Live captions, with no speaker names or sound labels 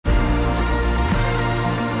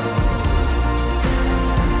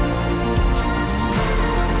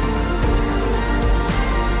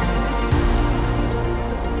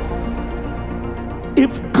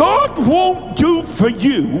won't do for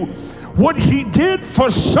you what he did for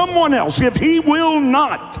someone else, if he will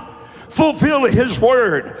not fulfill his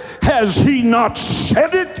word, has he not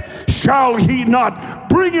said it? Shall he not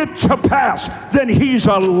bring it to pass? Then he's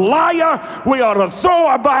a liar. We ought to throw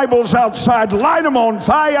our Bibles outside, light them on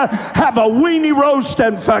fire, have a weenie roast,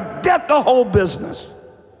 and forget the whole business.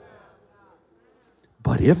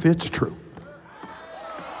 But if it's true,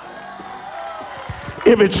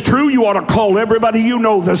 you ought to call everybody you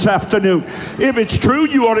know this afternoon. If it's true,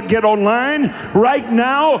 you ought to get online right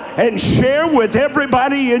now and share with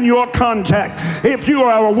everybody in your contact. If you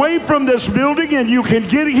are away from this building and you can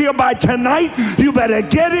get here by tonight, you better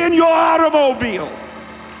get in your automobile.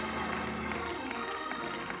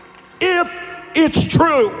 If it's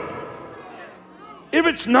true. If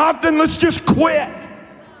it's not, then let's just quit.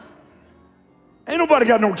 Ain't nobody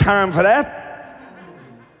got no time for that.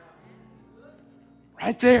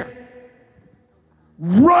 Right there.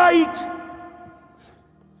 Right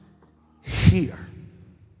here.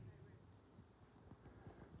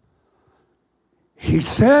 He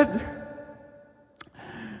said,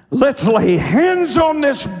 let's lay hands on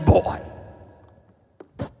this boy.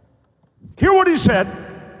 Hear what he said.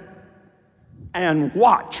 And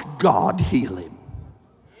watch God heal him.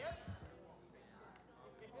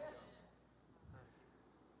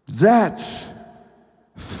 That's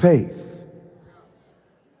faith.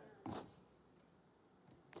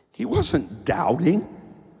 He wasn't doubting.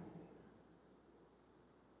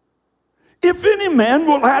 If any man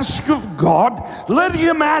will ask of God, let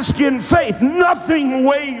him ask in faith, nothing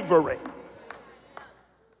wavering.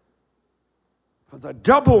 For the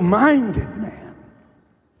double-minded man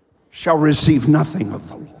shall receive nothing of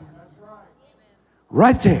the Lord.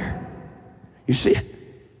 Right there. You see it?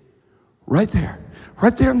 Right there.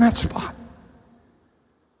 Right there in that spot.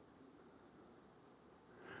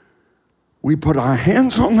 We put our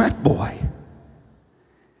hands on that boy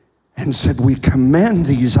and said, we command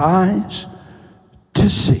these eyes to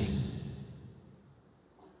see.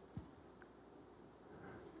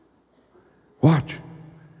 Watch.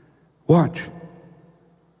 Watch.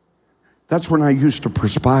 That's when I used to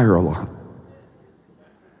perspire a lot.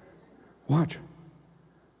 Watch.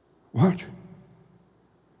 Watch.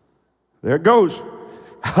 There it goes.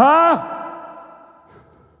 Ha!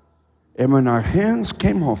 And when our hands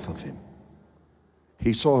came off of him,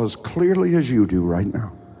 he saw as clearly as you do right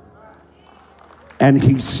now. And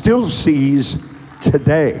he still sees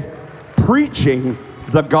today, preaching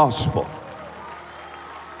the gospel.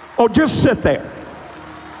 Oh, just sit there.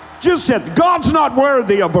 Just sit. God's not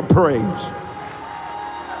worthy of a praise.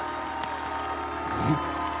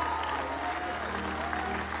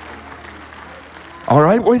 All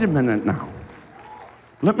right, wait a minute now.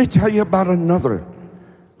 Let me tell you about another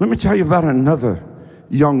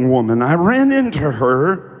young woman. I ran into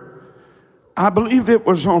her, I believe it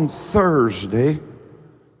was on Thursday,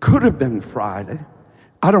 could have been Friday,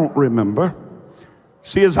 I don't remember.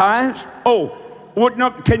 See his eyes? Oh, what?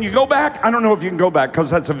 No, can you go back? I don't know if you can go back because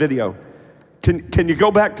that's a video. Can you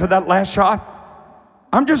go back to that last shot?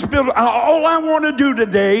 I'm just building. All I want to do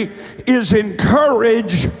today is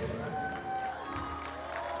encourage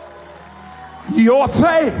your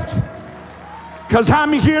faith. Because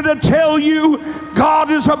I'm here to tell you,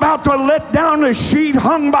 God is about to let down a sheet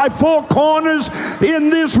hung by four corners in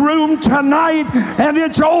this room tonight, and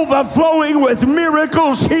it's overflowing with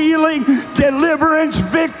miracles, healing, deliverance,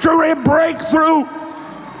 victory, breakthrough.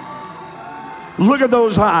 Look at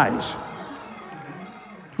those eyes.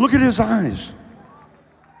 Look at his eyes.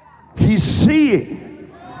 He's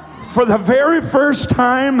seeing for the very first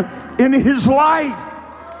time in his life.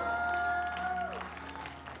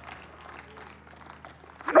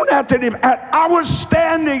 I don't have to. I was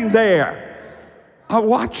standing there. I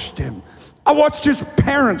watched him. I watched his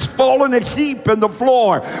parents fall in a heap in the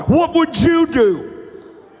floor. What would you do?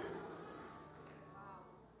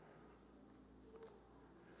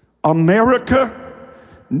 America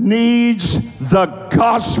needs the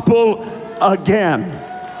gospel again.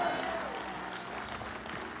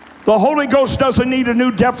 The Holy Ghost doesn't need a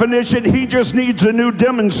new definition. He just needs a new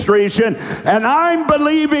demonstration. And I'm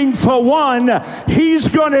believing for one, he's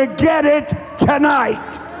going to get it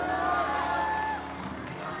tonight.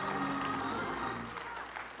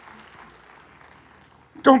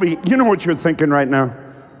 Don't be, you know what you're thinking right now?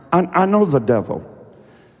 I know the devil.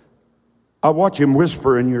 I watch him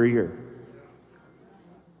whisper in your ear.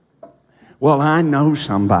 Well, I know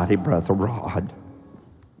somebody, Brother Rod.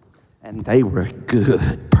 And they were a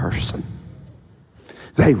good person.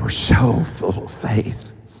 They were so full of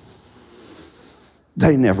faith.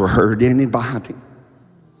 They never hurt anybody.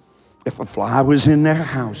 If a fly was in their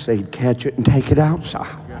house, they'd catch it and take it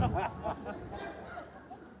outside.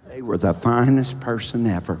 They were the finest person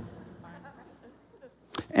ever.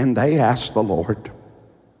 And they asked the Lord,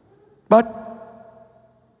 but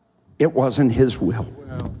it wasn't his will.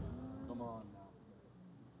 Well, come on now.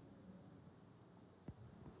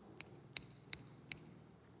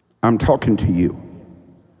 I'm talking to you.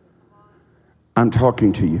 I'm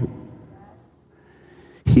talking to you.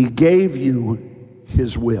 He gave you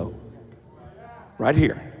his will. Right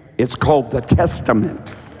here. It's called the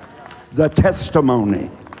testament. The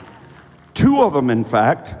testimony. Two of them, in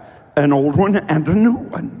fact, an old one and a new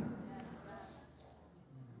one.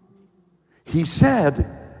 He said,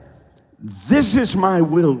 this is my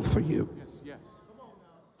will for you.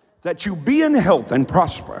 That you be in health and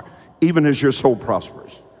prosper, even as your soul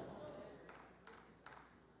prospers.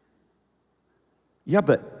 Yeah,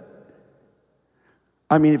 but,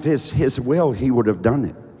 I mean, if it's his will, he would have done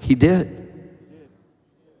it. He did.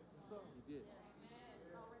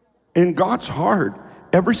 In God's heart,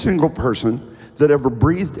 every single person that ever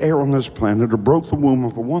breathed air on this planet or broke the womb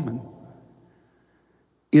of a woman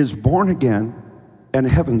is born again, and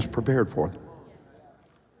heaven's prepared for them.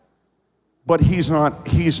 But he's not,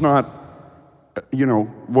 you know,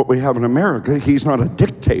 what we have in America. He's not a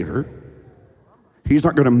dictator. He's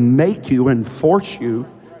not going to make you and force you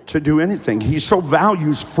to do anything. He so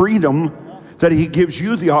values freedom that he gives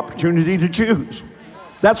you the opportunity to choose.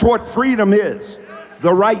 That's what freedom is,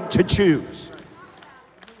 the right to choose.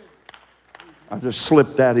 I just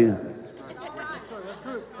slipped that in. That's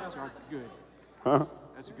good. That's good. Huh?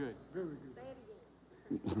 That's good. Very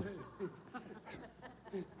good.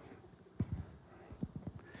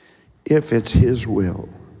 If it's his will.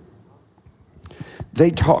 They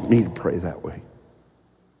taught me to pray that way.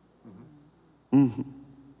 Mm-hmm.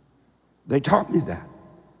 They taught me that.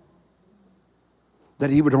 That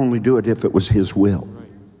he would only do it if it was his will.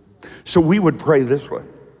 So we would pray this way.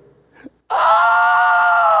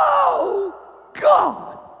 Oh,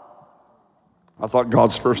 God. I thought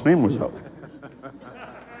God's first name was O.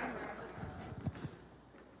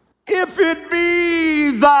 If it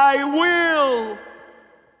be thy will.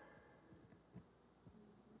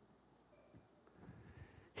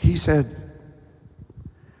 He said,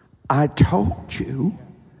 I told you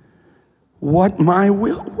what my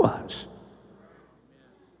will was.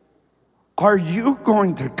 Are you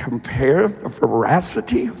going to compare the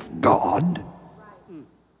veracity of God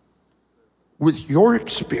with your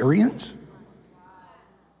experience?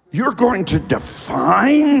 You're going to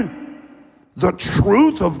define the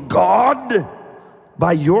truth of God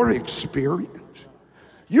by your experience?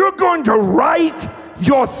 You're going to write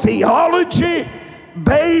your theology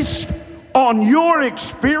based on your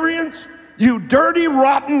experience, you dirty,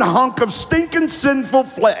 rotten hunk of stinking, sinful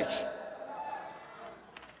flesh.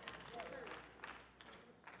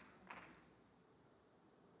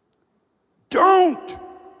 Don't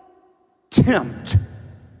tempt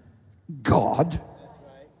God.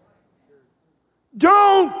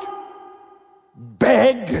 Don't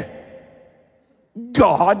beg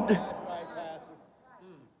God.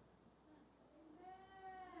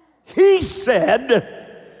 He said,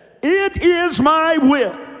 it is my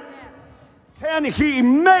will. Can he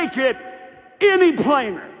make it any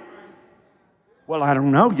plainer? Well, I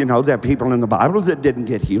don't know. You know, there are people in the Bible that didn't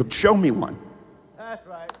get healed. Show me one. That's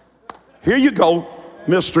right. Here you go,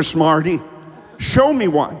 Mr. Smarty. Show me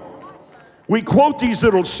one. We quote these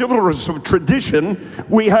little chivalrous of tradition.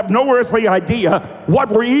 We have no earthly idea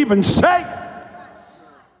what we even say.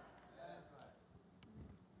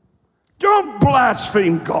 Don't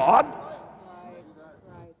blaspheme God.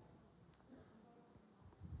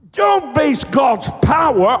 Don't base God's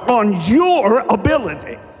power on your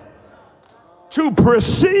ability to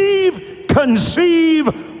perceive, conceive,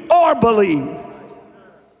 or believe.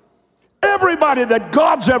 Everybody that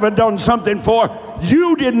God's ever done something for,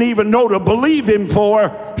 you didn't even know to believe him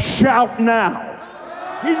for, shout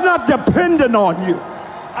now. He's not dependent on you.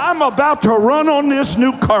 I'm about to run on this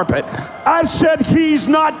new carpet. I said he's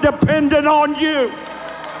not dependent on you.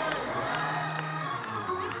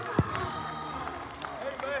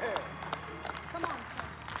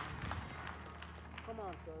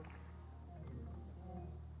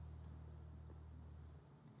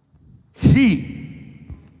 He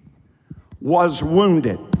was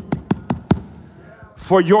wounded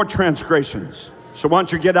for your transgressions. So why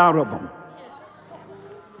don't you get out of them?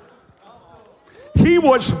 He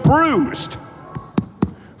was bruised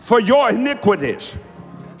for your iniquities.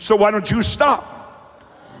 So why don't you stop?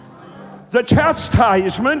 The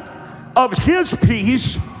chastisement of his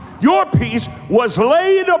peace, your peace, was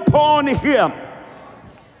laid upon him.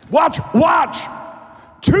 Watch.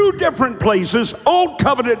 Two different places, Old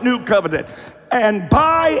Covenant, New Covenant. and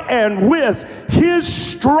by and with his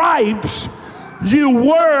stripes you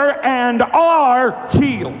were and are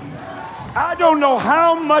healed. I don't know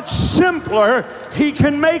how much simpler he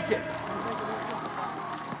can make it.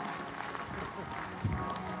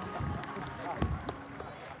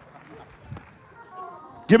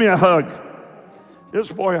 Give me a hug. This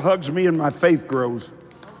boy hugs me and my faith grows.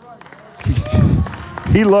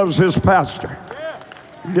 He loves his pastor.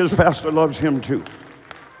 His pastor loves him too.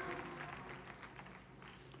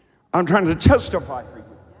 I'm trying to testify for you.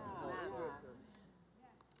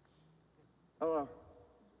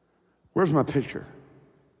 Where's my picture?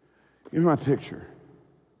 Give me my picture.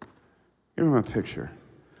 Give me my picture.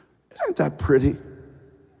 Isn't that pretty?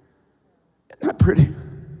 Isn't that pretty?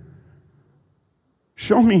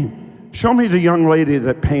 Show me the young lady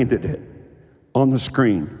that painted it on the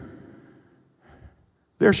screen.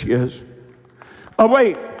 There she is. Oh,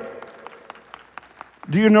 wait.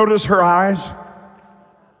 Do you notice her eyes?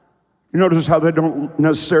 You notice how they don't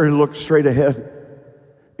necessarily look straight ahead?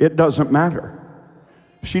 It doesn't matter.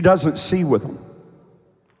 She doesn't see with them.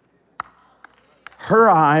 Her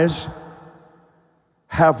eyes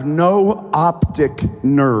have no optic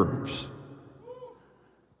nerves.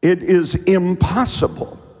 It is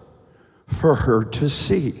impossible for her to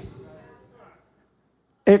see,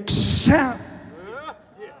 except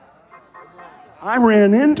I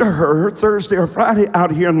ran into her Thursday or Friday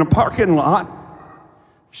out here in the parking lot.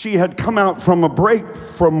 She had come out from a break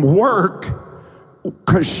from work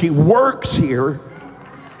because she works here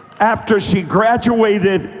after she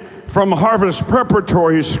graduated from Harvest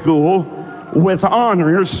Preparatory School with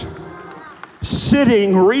honors,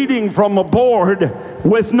 sitting, reading from a board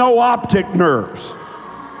with no optic nerves.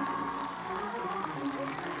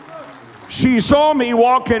 She saw me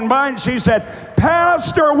walking by and she said,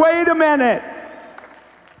 "Pastor, wait a minute."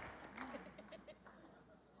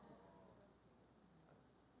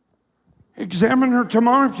 Examine her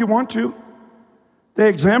tomorrow if you want to. They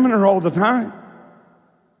examine her all the time.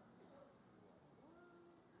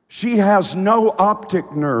 She has no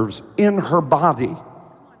optic nerves in her body.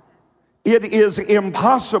 It is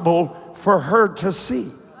impossible for her to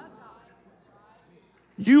see.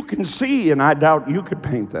 You can see, and I doubt you could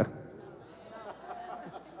paint that.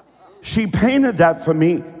 She painted that for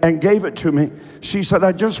me and gave it to me. She said,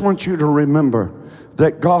 "I just want you to remember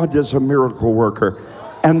that God is a miracle worker,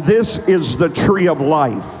 and this is the tree of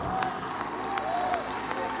life."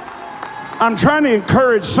 I'm trying to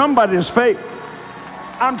encourage somebody's faith.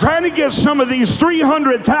 I'm trying to get some of these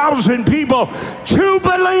 300,000 people to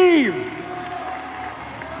believe.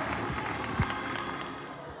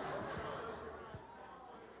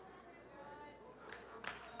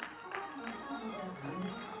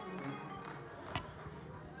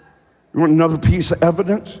 You want another piece of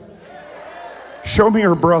evidence? Show me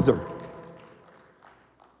her brother.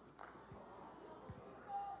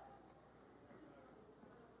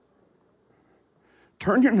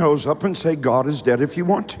 Turn your nose up and say, "God is dead," if you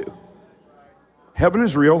want to. Heaven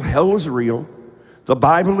is real. Hell is real. The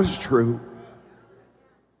Bible is true.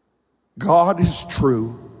 God is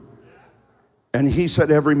true. And he said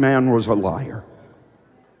every man was a liar.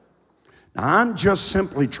 Now, I'm just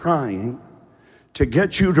simply trying to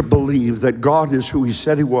get you to believe that God is who he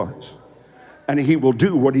said he was, and he will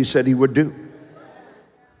do what he said he would do.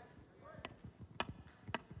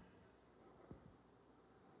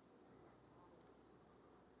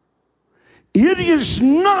 It is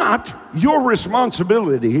not your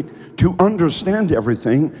responsibility to understand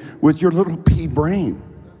everything with your little pea brain.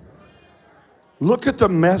 Look at the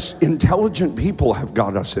mess intelligent people have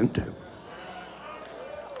got us into.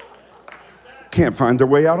 Can't find their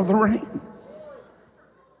way out of the rain.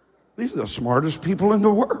 These are the smartest people in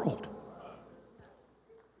the world.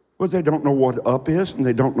 But they don't know what up is, and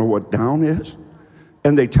they don't know what down is.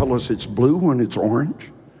 And they tell us it's blue when it's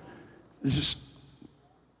orange. It's just,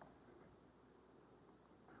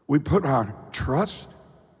 we put our trust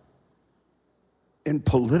in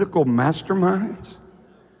political masterminds.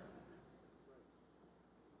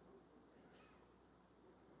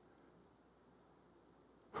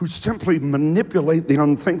 Who simply manipulate the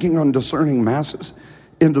unthinking, undiscerning masses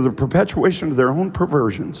into the perpetuation of their own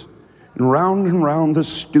perversions. And round this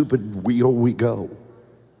stupid wheel we go.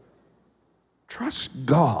 Trust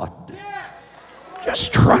God.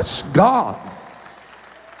 Just trust God.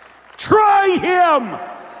 Try him.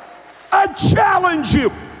 I challenge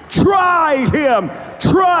you. Try him.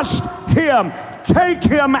 Trust him. Take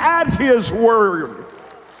him at his word.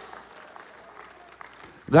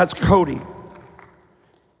 That's Cody.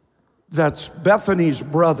 That's Bethany's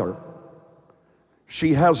brother.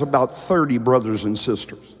 She has about 30 brothers and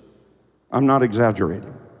sisters. I'm not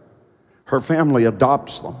exaggerating. Her family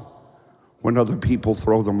adopts them when other people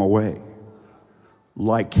throw them away,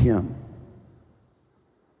 like him.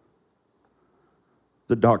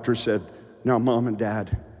 The doctor said, now, Mom and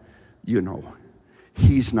Dad, you know,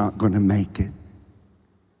 he's not going to make it.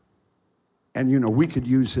 And, you know, we could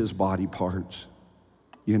use his body parts,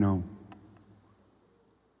 you know.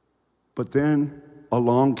 But then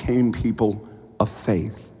along came people of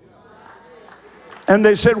faith. And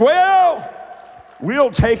they said, well,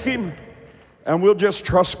 we'll take him and we'll just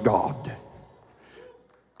trust God.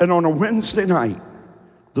 And on a Wednesday night,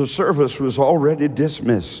 the service was already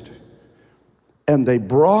dismissed. And they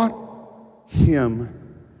brought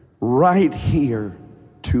him right here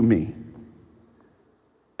to me.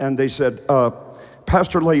 And they said,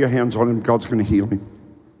 Pastor, lay your hands on him. God's going to heal him.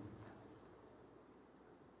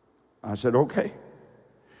 I said, okay.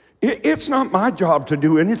 It's not my job to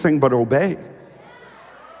do anything but obey.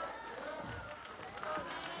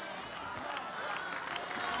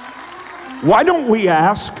 Why don't we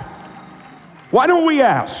ask? Why don't we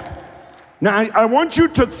ask? Now, I want you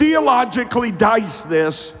to theologically dice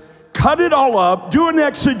this, cut it all up, do an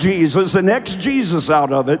exegesis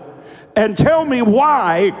out of it, and tell me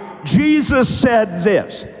why Jesus said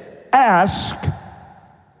this: ask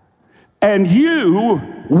and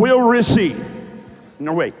you will receive.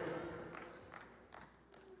 No, wait.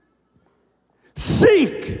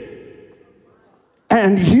 Seek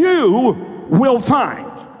and you will find.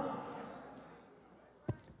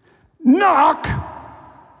 Knock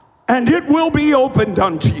and it will be opened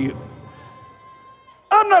unto you.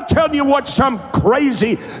 I'm not telling you what some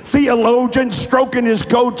crazy theologian stroking his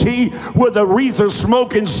goatee with a wreath of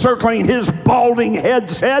smoke encircling his balding head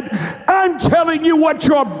said. I'm telling you what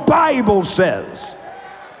your Bible says.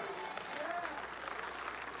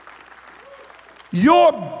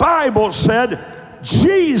 Your Bible said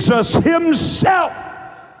Jesus himself.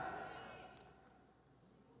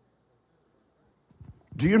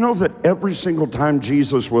 Do you know that every single time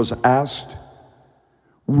Jesus was asked,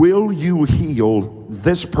 will you heal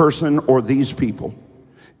this person or these people?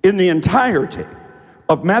 In the entirety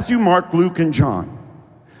of Matthew, Mark, Luke, and John,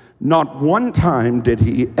 not one time did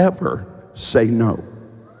he ever say no.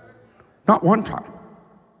 Not one time.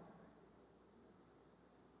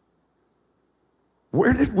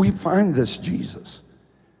 Where did we find this Jesus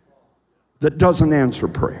that doesn't answer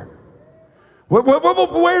prayer?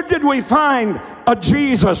 Where did we find a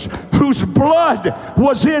Jesus whose blood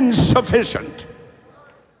was insufficient?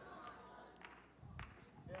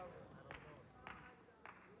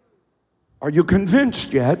 Are you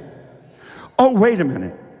convinced yet? Oh, wait a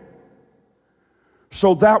minute.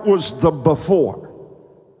 So that was the before.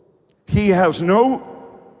 He has no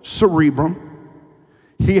cerebrum.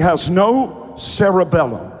 He has no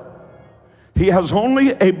cerebellum. He has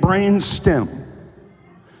only a brain stem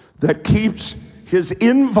that keeps his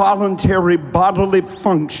involuntary bodily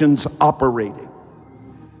functions operating.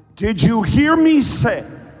 Did you hear me say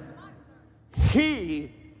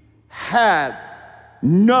he had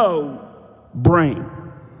no brain?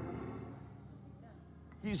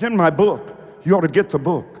 He's in my book. You ought to get the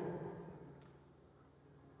book.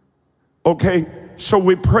 Okay, so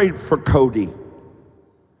we prayed for Cody.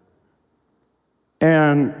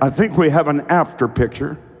 And I think we have an after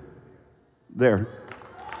picture there.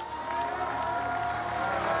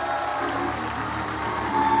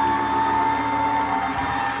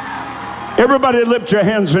 Everybody lift your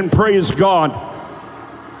hands and praise God.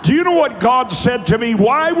 Do you know what God said to me?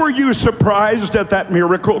 Why were you surprised at that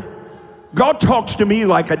miracle? God talks to me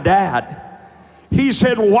like a dad. He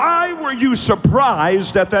said, why were you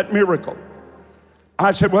surprised at that miracle? I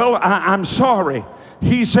said, well, I'm sorry.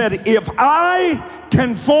 He said, if I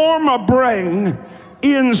can form a brain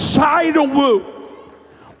inside a womb,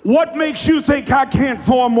 what makes you think I can't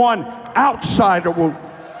form one outside a womb?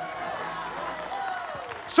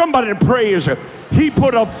 Somebody praise him. He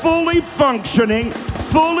put a fully functioning,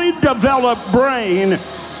 fully developed brain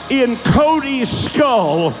in Cody's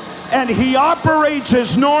skull, and he operates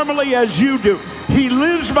as normally as you do. He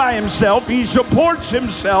lives by himself. He supports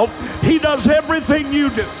himself. He does everything you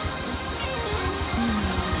do.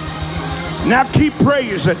 Now keep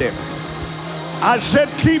praising him. I said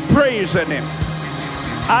keep praising him.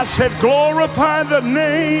 I said glorify the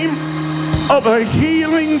name of a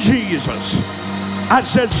healing Jesus. I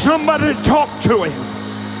said, somebody talk to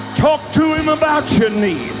him. Talk to him about your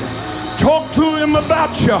need. Talk to him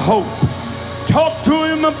about your hope. Talk to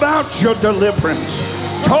him about your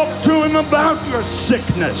deliverance. Talk to him about your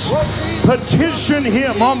sickness. Petition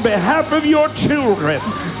him on behalf of your children.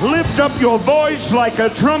 Lift up your voice like a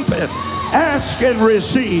trumpet. Ask and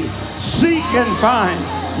receive. Seek and find.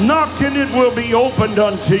 Knock and it will be opened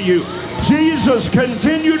unto you. Jesus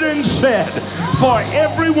continued and said, for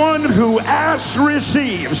everyone who asks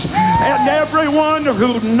receives, and everyone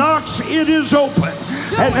who knocks it is open,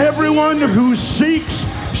 and everyone who seeks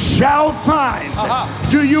shall find.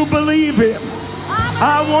 Do you believe him?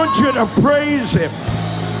 I want you to praise him.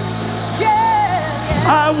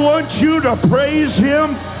 I want you to praise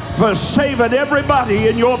him for saving everybody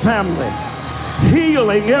in your family,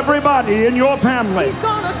 healing everybody in your family,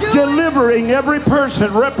 delivering every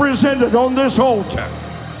person represented on this altar.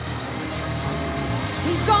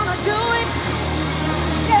 He's gonna do it.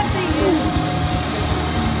 Yes, he is.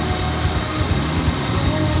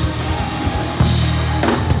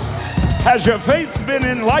 Has your faith been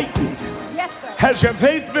enlightened? Yes, sir. Has your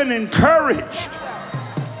faith been encouraged? Yes, sir.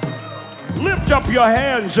 Lift up your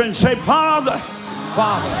hands and say, Father,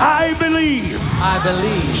 I believe.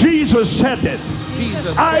 Jesus said it.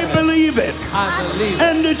 I believe it.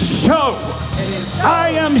 And it's so.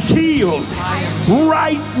 I am healed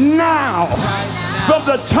right now. From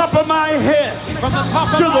the top of my head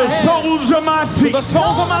to the soles of my feet.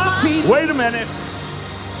 Wait a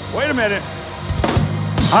minute.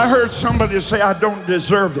 I heard somebody say, I don't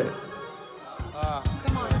deserve it.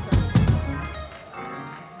 Come on, sir.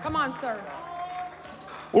 Come on, sir.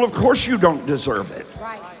 Well, of course you don't deserve it.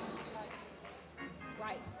 Right.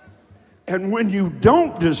 And when you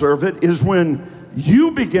don't deserve it is when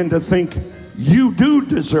you begin to think you do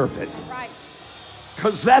deserve it. Right.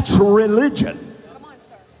 Because that's religion. Come on,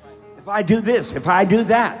 sir. If I do this, if I do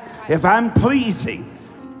that, if I'm pleasing,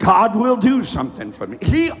 God will do something for me.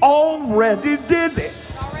 He already did it.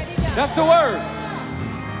 It's already done. That's the word.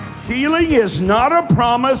 Healing is not a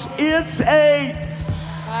promise, it's a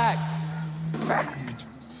Fact. fact.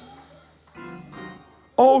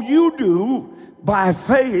 All you do by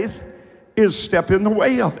faith is step in the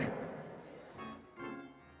way of it.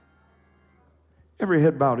 Every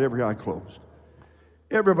head bowed, every eye closed.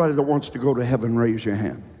 Everybody that wants to go to heaven, raise your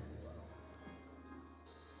hand.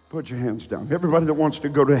 Put your hands down. Everybody that wants to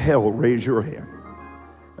go to hell, raise your hand.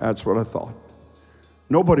 That's what I thought.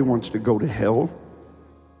 Nobody wants to go to hell.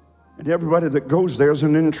 And everybody that goes there is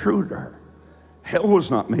an intruder. Hell was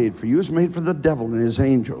not made for you. It's made for the devil and his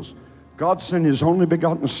angels. God sent his only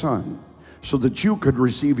begotten Son so that you could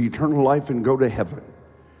receive eternal life and go to heaven.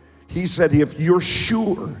 He said, if you're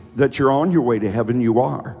sure that you're on your way to heaven, you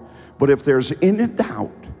are. But if there's any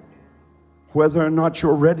doubt whether or not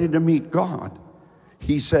you're ready to meet God,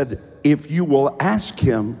 he said, if you will ask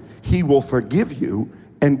him, he will forgive you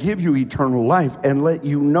and give you eternal life and let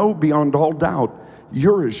you know beyond all doubt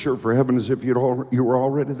you're as sure for heaven as if you were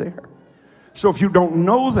already there. So if you don't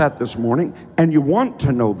know that this morning and you want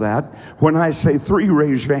to know that, when I say 3,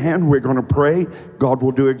 raise your hand. We're going to pray. God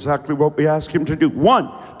will do exactly what we ask him to do.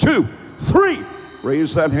 1, 2, 3.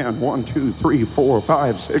 Raise that hand. 1, 2, 3, 4,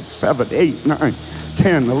 5, 6, 7, 8, 9,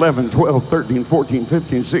 10, 11, 12, 13, 14,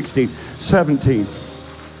 15, 16, 17,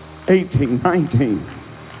 18, 19.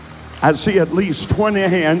 I see at least 20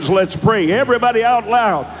 hands. Let's pray. Everybody out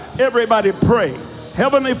loud. Everybody pray.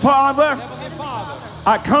 Heavenly Father,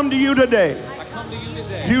 I come to you today.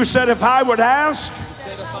 You said if I would ask,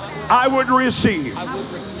 I would receive.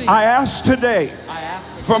 I ask today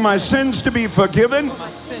for my sins to be forgiven.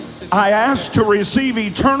 I ask to receive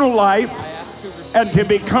eternal life and to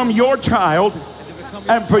become your child,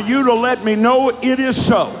 and for you to let me know it is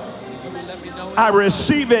so. I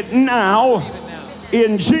receive it now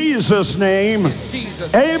in Jesus' name.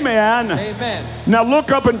 Amen. Now look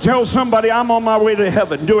up and tell somebody, I'm on my way to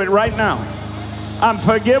heaven. Do it right now. I'm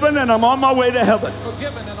forgiven and I'm on my way to heaven.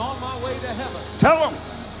 Tell them.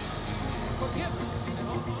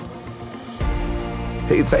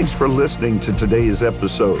 Hey, thanks for listening to today's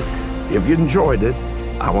episode. If you enjoyed it,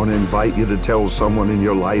 I want to invite you to tell someone in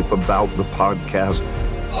your life about the podcast.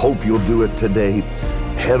 Hope you'll do it today.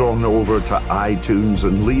 Head on over to iTunes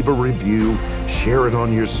and leave a review. Share it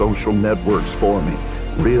on your social networks for me.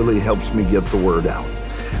 Really helps me get the word out.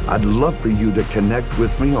 I'd love for you to connect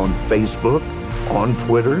with me on Facebook, on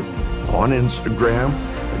Twitter, on Instagram.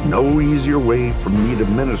 No easier way for me to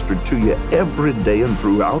minister to you every day and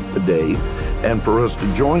throughout the day, and for us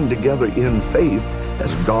to join together in faith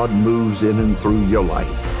as God moves in and through your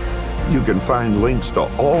life. You can find links to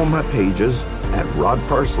all my pages at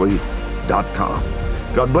rodparsley.com.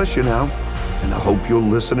 God bless you now, and I hope you'll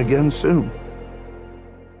listen again soon.